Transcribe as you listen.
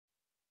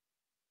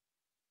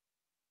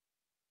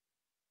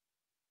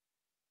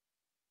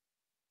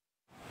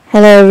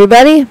Hello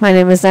everybody, my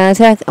name is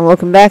Nanotech and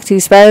welcome back to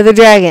Spyro the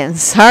Dragon.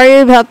 Sorry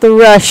about the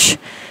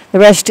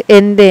rushed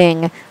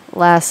ending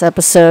last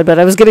episode, but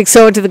I was getting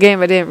so into the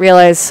game I didn't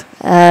realize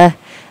I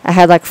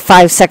had like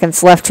 5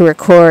 seconds left to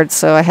record,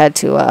 so I had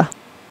to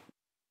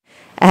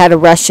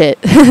rush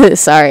it.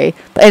 Sorry.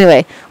 But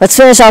anyway, let's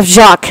finish off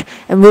Jacques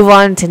and move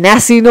on to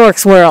Nasty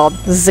Nork's world.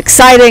 This is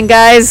exciting,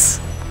 guys!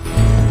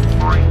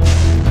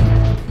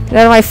 Get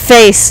out of my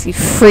face, you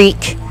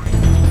freak.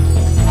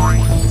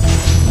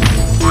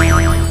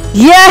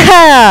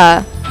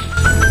 Yeah!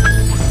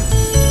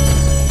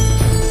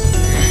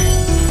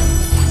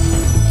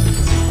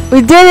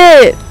 We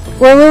did it!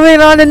 We're moving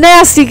on to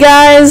Nasty,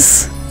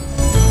 guys!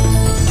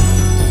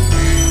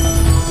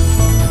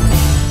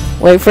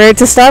 Wait for it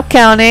to stop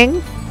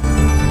counting.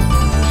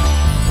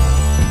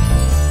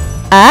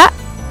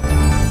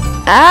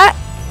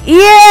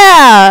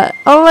 Yeah!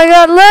 Oh my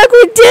god, look,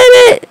 we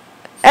did it!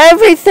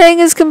 Everything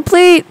is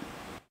complete!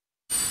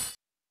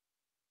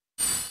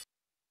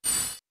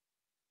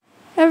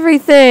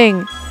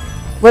 Everything!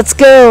 Let's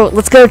go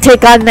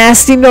take on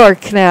Nasty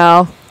Nork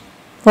now.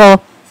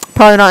 Well,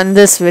 probably not in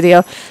this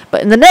video,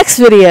 but in the next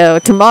video,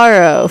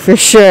 tomorrow, for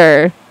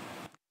sure.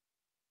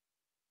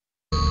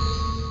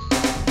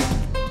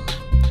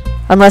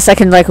 Unless I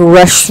can, like,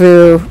 rush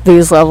through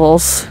these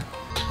levels.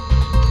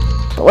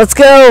 But let's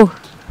go!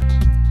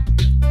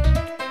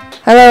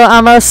 Hello,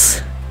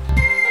 Amos.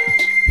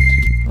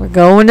 We're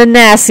going to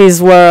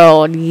Nasty's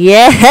world.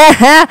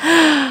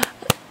 Yeah!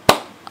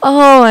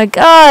 Oh my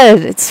god,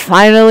 it's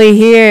finally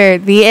here.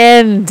 The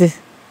end.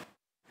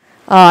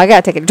 Oh, I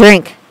gotta take a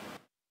drink.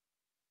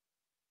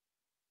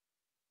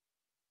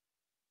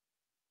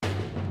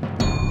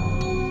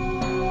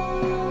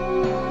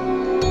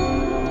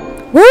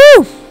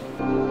 Woo!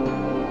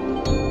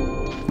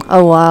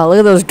 Oh wow, look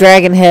at those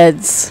dragon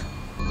heads.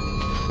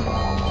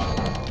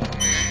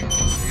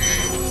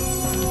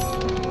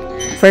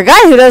 For a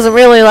guy who doesn't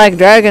really like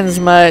dragons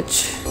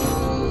much,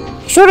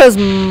 he sure does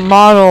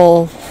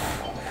model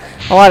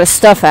a lot of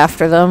stuff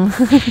after them.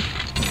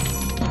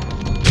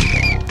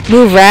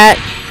 Move, rat.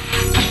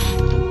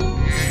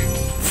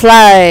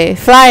 Fly.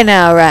 Fly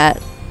now,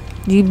 rat.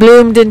 You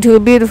bloomed into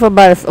a beautiful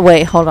butterfly.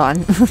 Wait, hold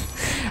on.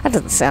 That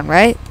doesn't sound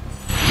right.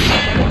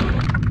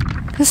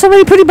 There's so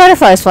many pretty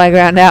butterflies flying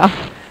around now.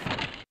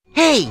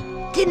 Hey,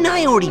 didn't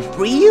I already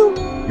free you?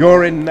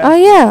 You're in Oh,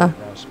 yeah.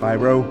 now,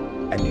 Spyro,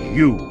 and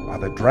you are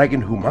the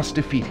dragon who must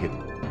defeat him.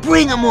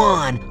 Bring him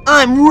on!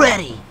 I'm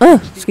ready! Oh,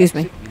 excuse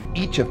me.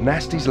 Each of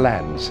Nasty's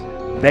lands.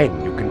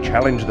 Then you can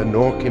challenge the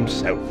Nork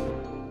himself.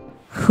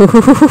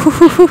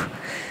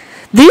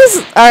 These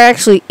are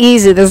actually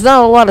easy. There's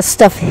not a lot of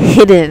stuff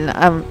hidden,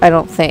 I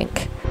don't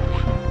think.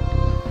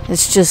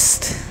 It's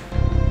just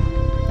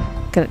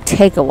gonna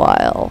take a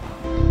while.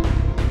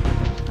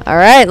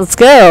 Alright, let's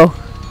go.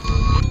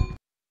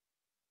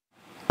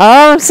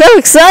 Oh, I'm so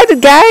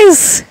excited,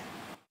 guys!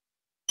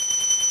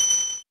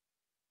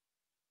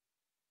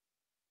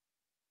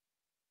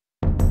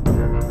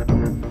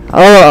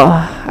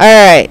 Oh,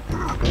 alright.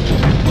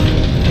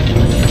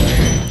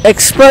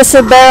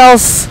 Explosive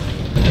barrels.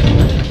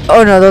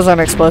 Oh no, those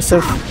aren't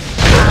explosive.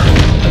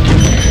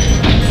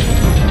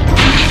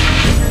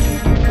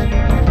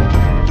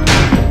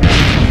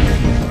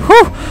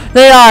 Whew,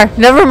 they are.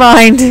 Never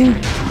mind.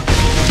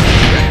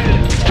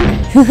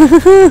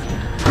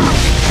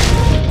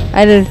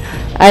 I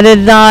did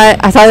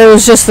not. I thought it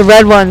was just the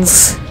red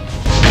ones.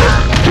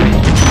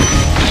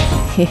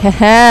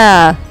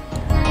 Yeah.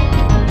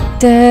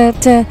 Da,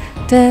 da,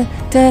 da,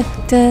 da,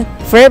 da.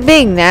 For it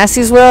being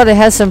Nasty's world, it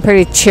has some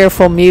pretty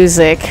cheerful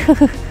music.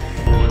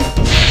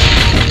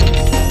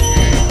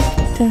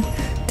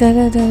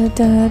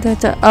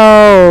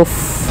 Oh.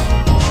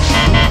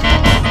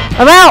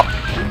 I'm out!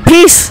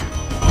 Peace!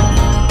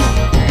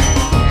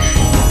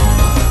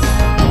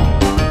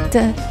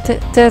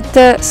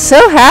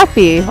 So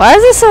happy. Why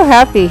is it so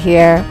happy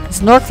here?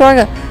 Is Nork throwing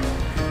a...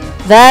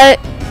 That...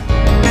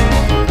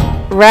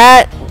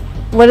 rat...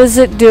 What is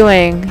it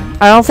doing?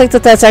 I don't think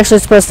that that's actually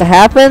supposed to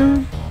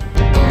happen.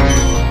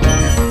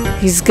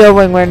 He's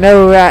going where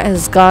no rat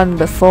has gone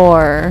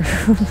before.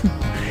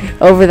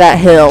 Over that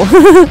hill.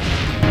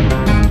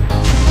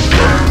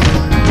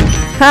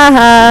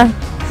 Haha.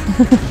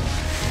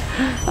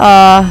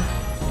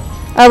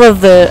 I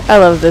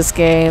love this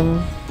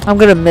game. I'm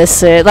gonna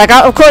miss it. Like,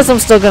 of course I'm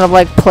still gonna,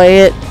 like,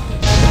 play it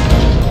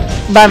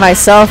by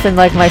myself in,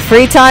 like, my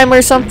free time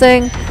or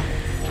something.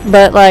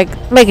 But, like,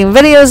 making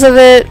videos of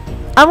it,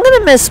 I'm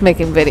gonna miss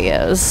making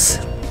videos.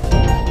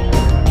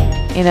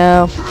 You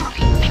know?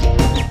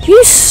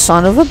 You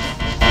son of a...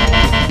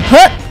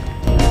 Huh!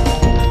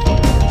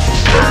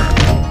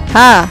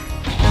 Ha!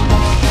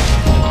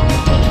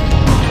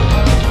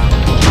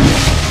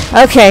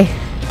 Okay.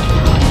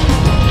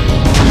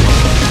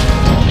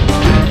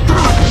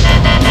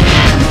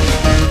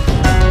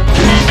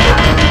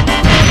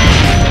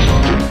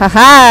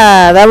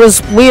 Haha! That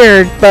was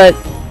weird, but...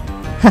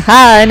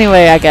 Haha,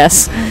 anyway, I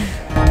guess.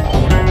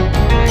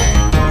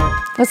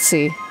 Let's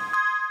see.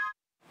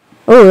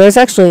 Oh, there's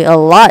actually a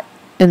lot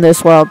in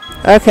this world.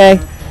 Okay.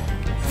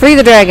 Free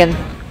the dragon.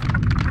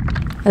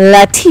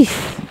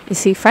 Latif.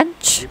 Is he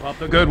French? Keep up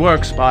the good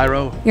work,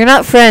 Spyro. You're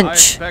not I French.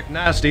 expect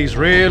Nasty's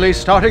really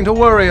starting to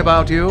worry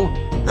about you.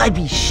 I'd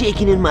be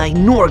shaking in my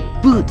Nork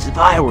boots if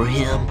I were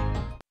him.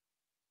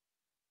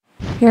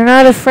 You're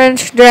not a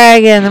French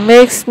dragon. It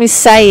makes me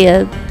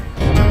sad.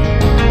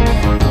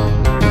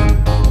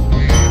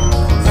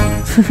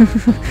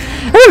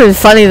 That would have been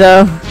funny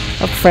though.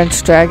 A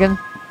French dragon.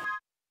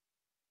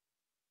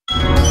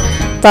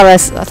 I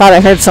thought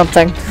I heard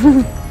something.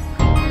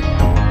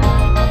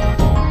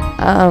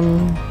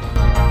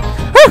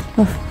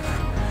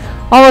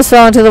 Almost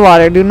fell into the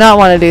water. Do not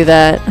want to do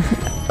that.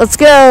 Let's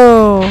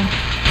go.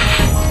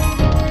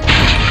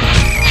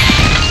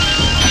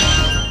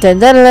 Dun,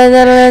 dun, dun,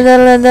 dun, dun,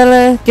 dun, dun,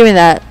 dun. Give me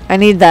that. I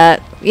need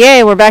that.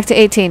 Yay, we're back to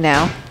 18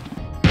 now.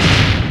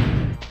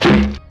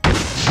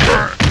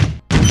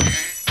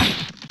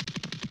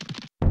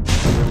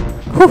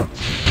 Whew.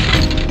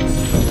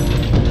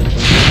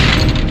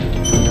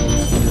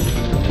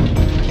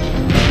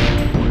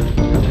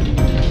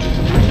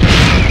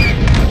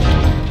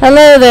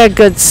 Hello there,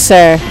 good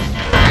sir.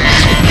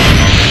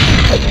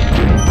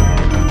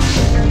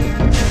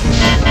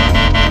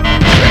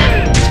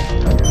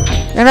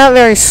 You're not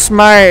very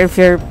smart if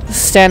you're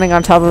standing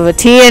on top of a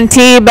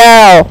TNT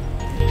barrel.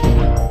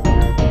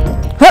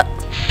 Huh.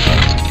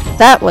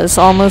 That was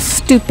almost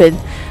stupid.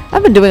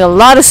 I've been doing a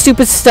lot of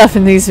stupid stuff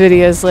in these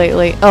videos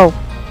lately. Oh.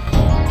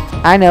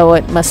 I know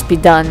what must be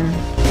done.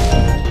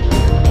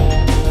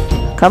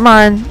 Come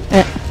on.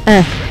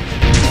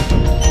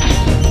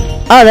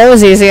 Oh, that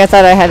was easy. I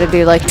thought I had to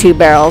do like 2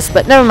 barrels,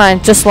 but never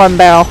mind. Just 1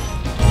 barrel.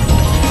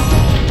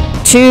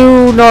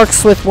 2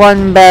 Norks with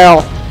 1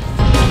 barrel.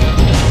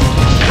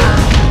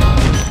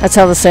 That's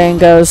how the saying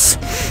goes.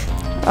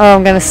 Oh,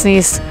 I'm gonna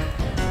sneeze.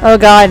 Oh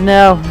god,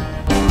 no.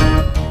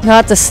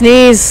 Not the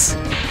sneeze.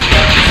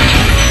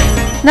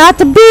 Not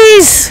the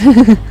bees!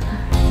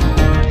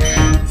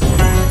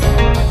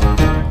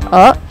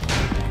 Oh.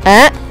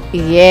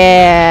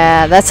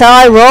 Yeah, that's how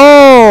I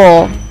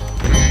roll.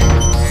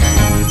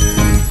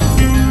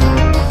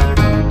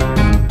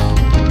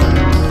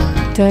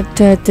 Da,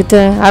 da, da,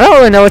 da. I don't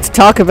really know what to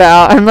talk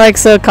about. I'm like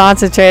so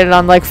concentrated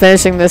on like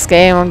finishing this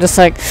game. I'm just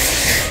like,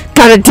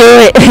 gotta do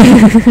it.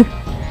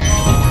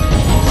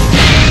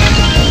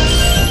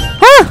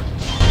 Ah!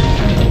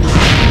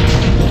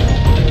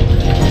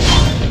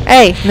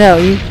 Hey, no,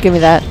 you give me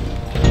that.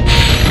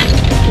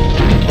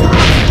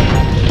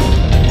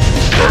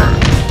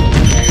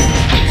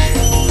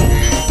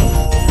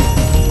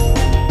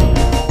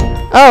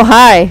 Oh,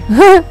 hi.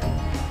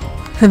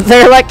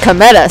 They're like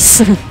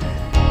cometas.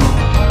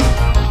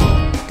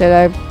 Did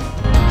I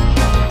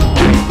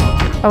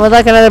would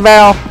like another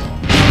barrel.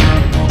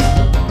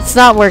 It's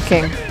not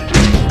working.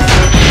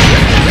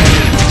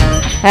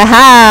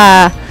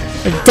 Aha!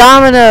 The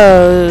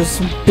dominoes,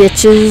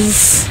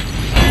 bitches.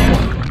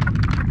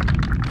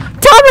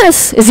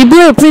 Thomas! Is he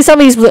blue? Please tell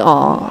me he's blue.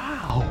 Aww.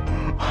 Wow,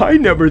 I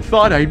never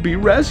thought I'd be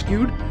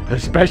rescued,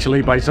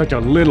 especially by such a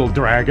little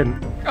dragon.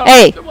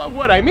 Hey!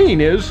 What I mean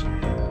is,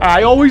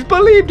 I always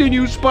believed in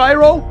you,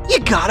 Spyro. You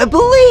gotta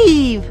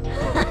believe!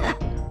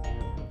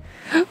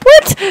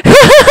 What?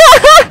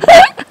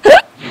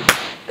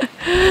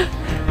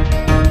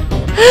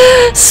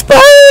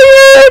 Spyro,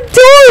 you're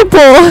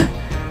adorable!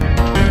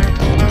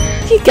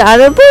 You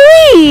gotta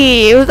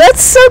believe!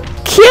 That's so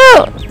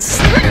cute!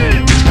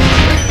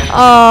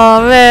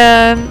 Oh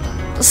man.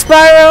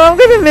 Spyro, I'm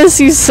gonna miss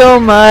you so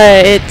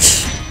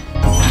much.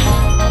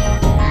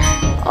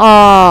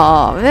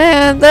 Oh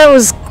man, that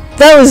was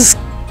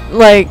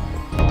like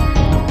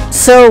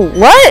so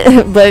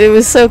what? But it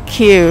was so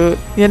cute,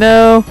 you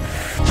know?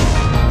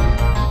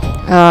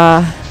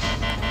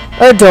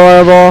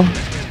 Adorable.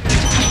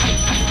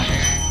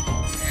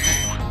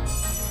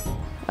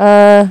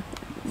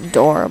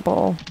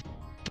 Adorable.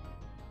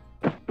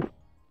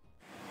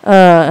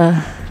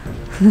 I'm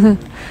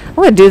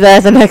gonna do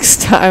that the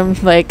next time,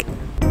 like,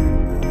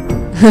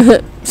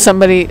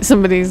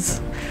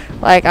 somebody's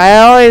like, I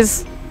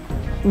always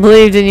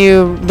believed in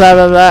you, blah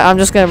blah blah. I'm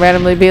just gonna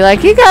randomly be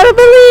like, you gotta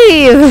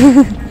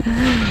believe!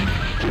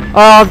 Or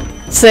I'll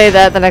say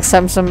that the next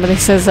time somebody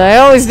says, I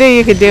always knew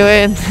you could do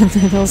it, and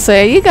then they'll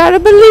say, you gotta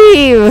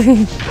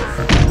believe!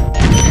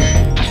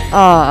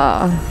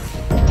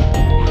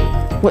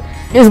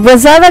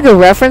 Was that like a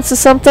reference to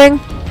something?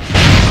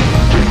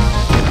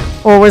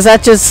 Or was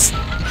that just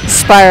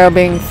Spyro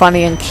being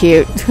funny and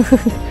cute?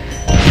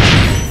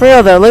 For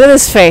real though, look at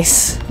his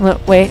face.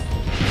 Wait.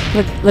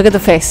 Look at the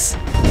face.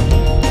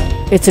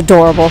 It's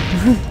adorable.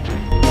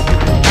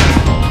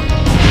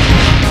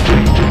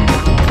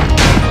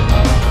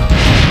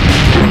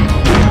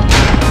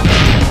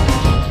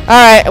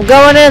 Alright, I'm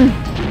going in.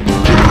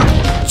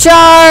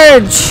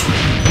 Charge!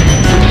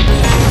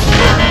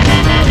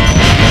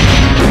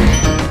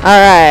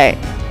 Alright.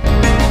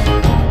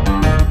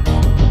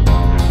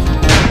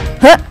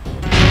 Huh!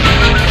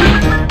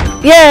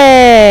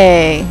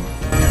 Yay!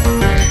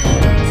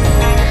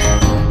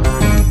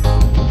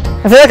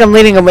 I feel like I'm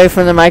leaning away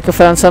from the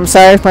microphone, so I'm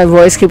sorry if my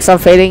voice keeps on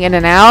fading in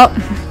and out.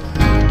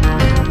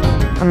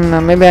 I don't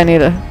know, maybe I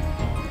need a...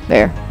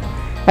 There.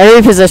 I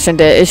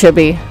repositioned it. It should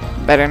be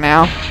better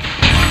now.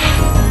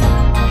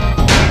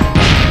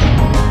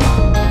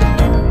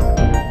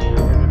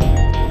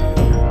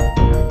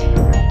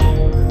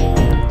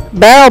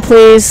 Barrel,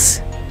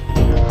 please.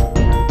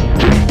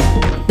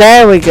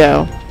 There we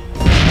go.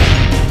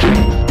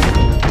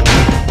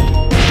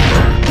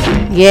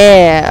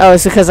 Yeah. Oh,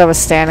 it's because I was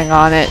standing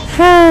on it.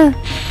 Huh.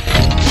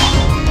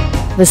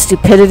 The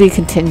stupidity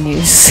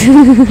continues.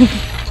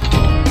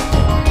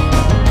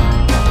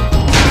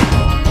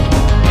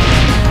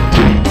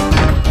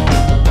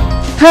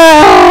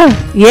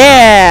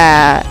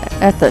 Yeah,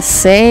 at the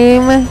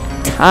same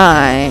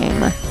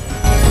time.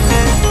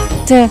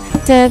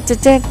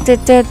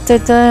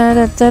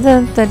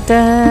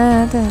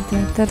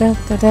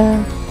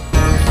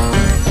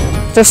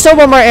 There's still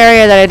one more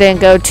area that I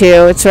didn't go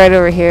to. It's right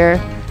over here.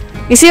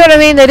 You see what I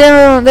mean? They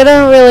don't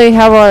really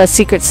have a lot of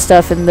secret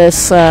stuff in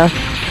this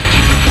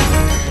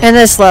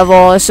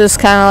level. It's just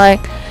kind of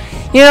like,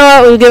 you know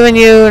what? We've given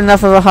you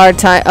enough of a hard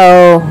time.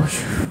 Oh.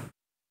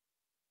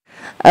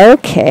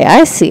 Okay,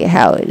 I see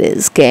how it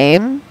is,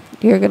 game.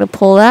 You're gonna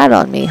pull that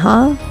on me,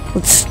 huh?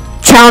 Let's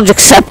challenge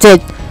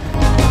accepted.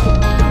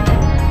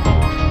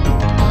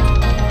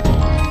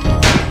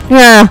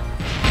 Yeah.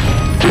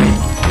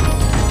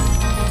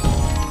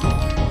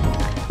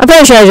 I'm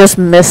pretty sure I just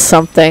missed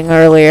something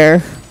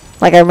earlier.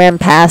 Like I ran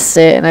past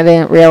it and I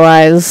didn't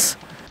realize.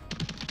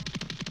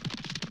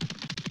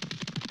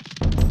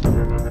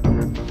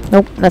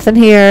 Nope, nothing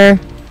here.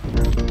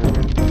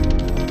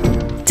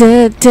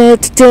 Those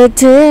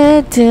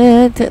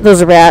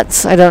are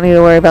rats. I don't need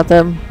to worry about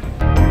them.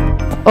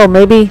 Oh,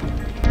 maybe.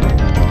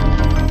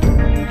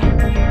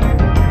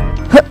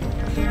 Huh.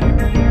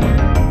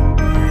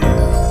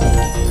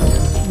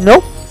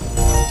 Nope.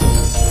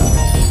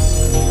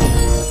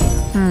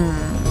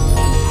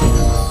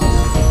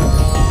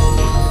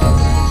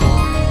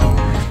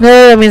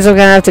 No, that means I'm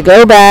gonna have to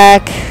go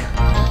back.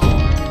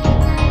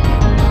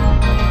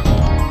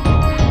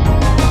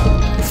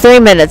 3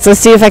 minutes.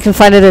 Let's see if I can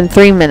find it in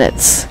 3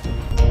 minutes.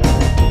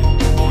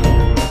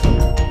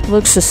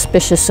 Looks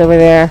suspicious over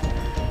there.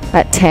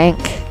 That tank.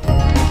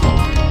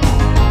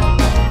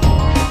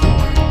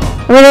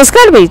 I mean, it's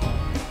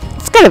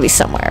gotta be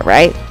somewhere,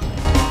 right?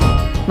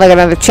 Like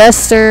another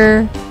chest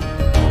or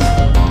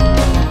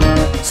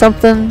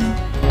something.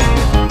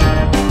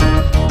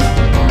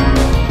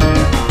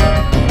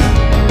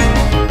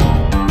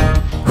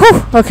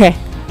 Whew, okay.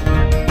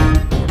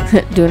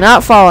 Do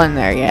not fall in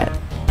there yet.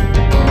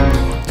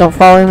 Don't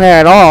fall in there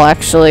at all,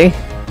 actually.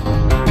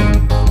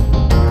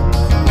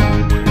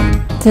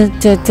 Can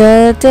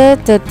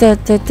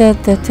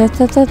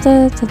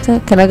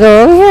I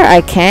go over here?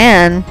 I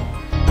can.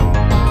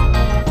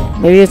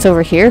 Maybe it's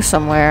over here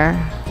somewhere.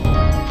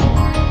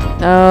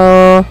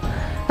 No.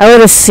 I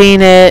would have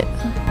seen it.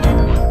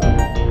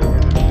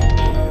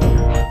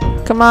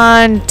 Come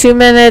on, 2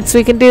 minutes.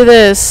 We can do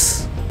this.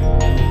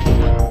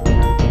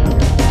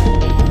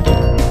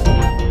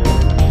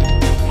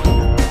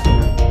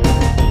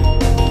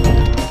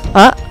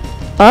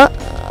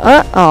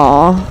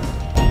 Aw.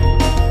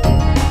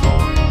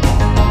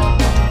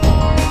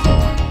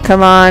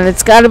 Come on,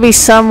 it's gotta be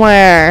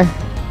somewhere.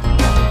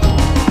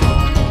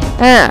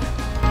 Yeah.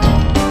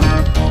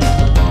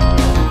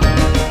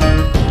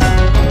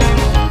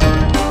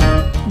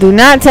 Do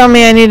not tell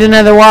me I need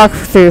another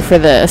walkthrough for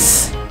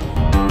this.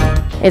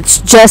 It's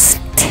just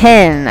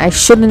 10. I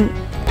shouldn't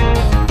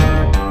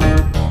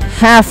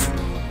have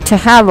to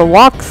have a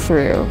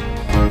walkthrough.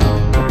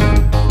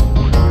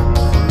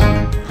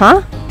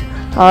 Huh?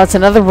 Oh, it's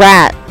another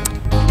rat.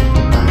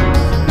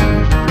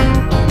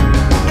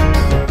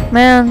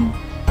 Man.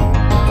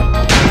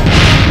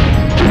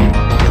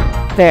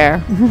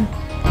 There.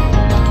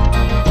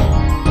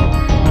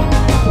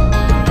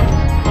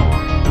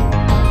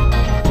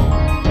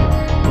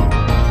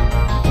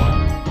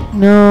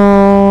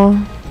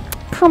 No.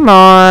 Come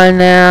on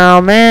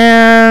now,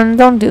 man.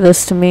 Don't do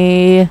this to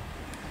me.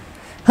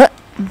 Huh.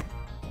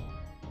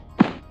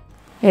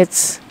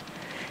 It's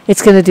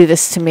gonna do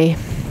this to me.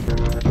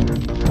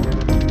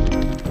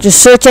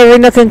 Just search every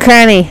nook and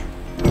cranny.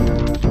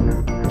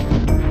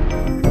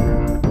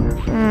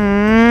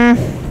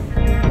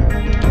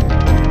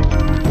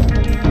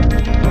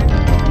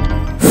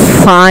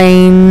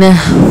 Fine.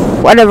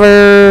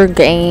 Whatever,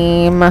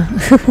 game.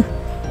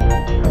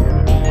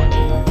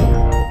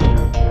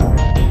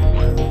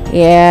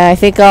 Yeah, I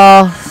think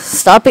I'll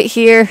stop it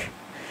here.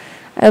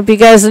 I hope you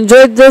guys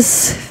enjoyed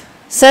this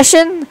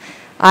session.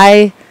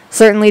 I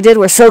certainly did.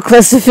 We're so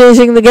close to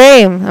finishing the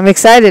game. I'm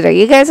excited. Are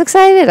you guys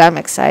excited? I'm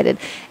excited.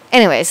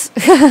 Anyways,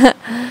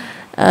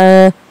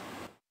 I'm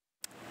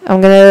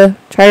gonna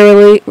try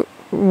to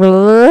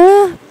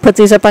really put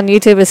these up on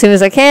YouTube as soon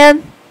as I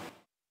can.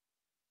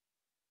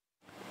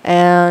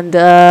 And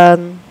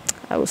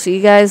I will see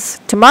you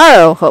guys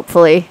tomorrow,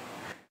 hopefully.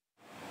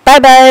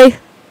 Bye-bye.